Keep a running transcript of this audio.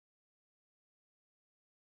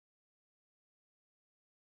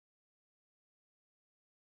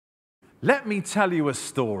Let me tell you a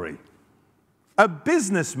story. A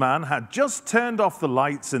businessman had just turned off the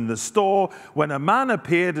lights in the store when a man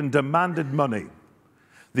appeared and demanded money.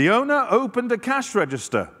 The owner opened a cash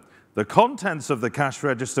register. The contents of the cash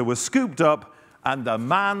register were scooped up, and the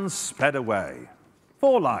man sped away.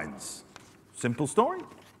 4 lines. Simple story?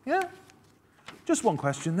 Yeah? Just one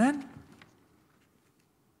question then.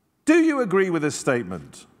 Do you agree with this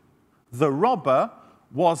statement? The robber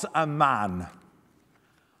was a man.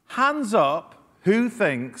 Hands up who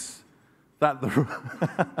thinks that the...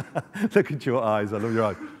 Look at your eyes, I love your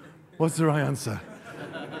eyes. What's the right answer?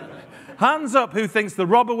 Hands up who thinks the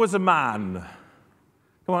robber was a man.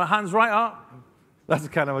 Come on, hands right up. That's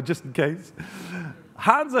kind of just in case.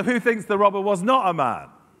 Hands up who thinks the robber was not a man.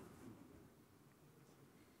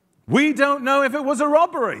 We don't know if it was a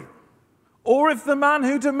robbery or if the man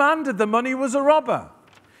who demanded the money was a robber.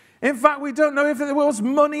 In fact, we don't know if there was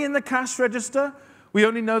money in the cash register. We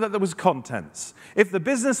only know that there was contents. If the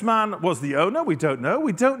businessman was the owner, we don't know.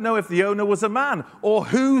 We don't know if the owner was a man or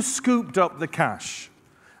who scooped up the cash.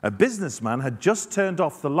 A businessman had just turned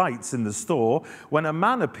off the lights in the store when a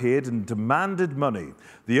man appeared and demanded money.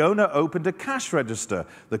 The owner opened a cash register.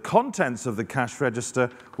 The contents of the cash register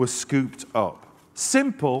were scooped up.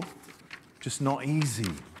 Simple, just not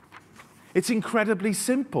easy. It's incredibly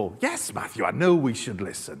simple. Yes, Matthew, I know we should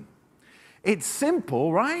listen. It's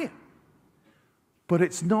simple, right? But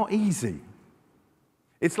it's not easy.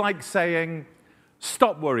 It's like saying,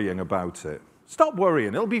 stop worrying about it. Stop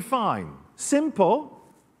worrying, it'll be fine. Simple,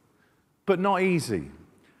 but not easy.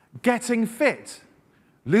 Getting fit,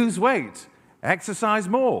 lose weight, exercise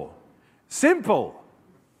more. Simple,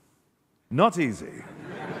 not easy.